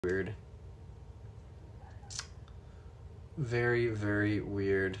Weird. Very, very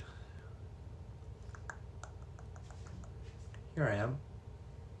weird. Here I am.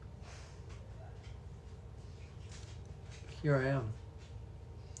 Here I am.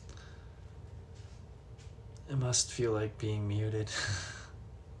 It must feel like being muted.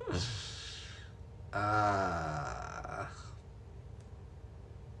 Haha.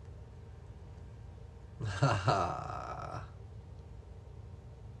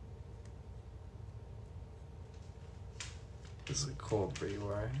 Is it cold where you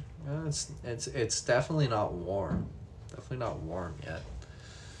are? It's definitely not warm. Definitely not warm yet.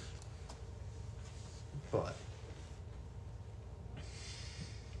 But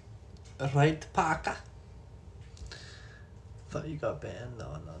right, Paka? Thought you got banned.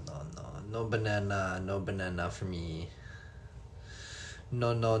 No. No banana. No banana for me.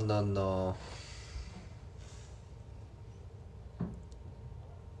 No.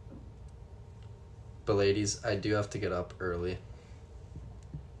 But ladies, I do have to get up early.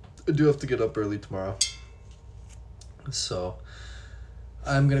 I do have to get up early tomorrow. So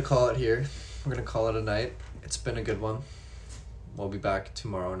I'm gonna call it here. We're gonna call it a night. It's been a good one. We'll be back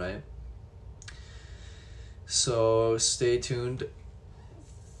tomorrow night. So stay tuned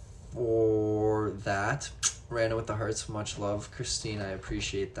for that. Random with the hearts, much love. Christine, I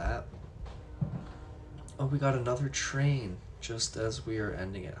appreciate that. Oh, we got another train just as we are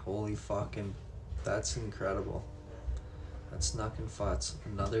ending it. Holy fucking, that's incredible. That's knuckin' futs.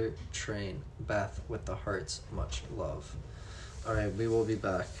 Another train. Beth with the hearts, much love. Alright, we will be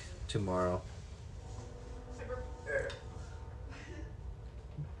back tomorrow.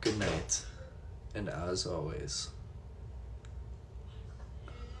 Good night. And as always,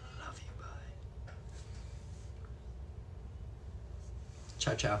 love you, bye.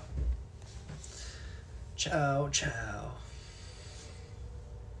 Ciao, ciao. Ciao, ciao.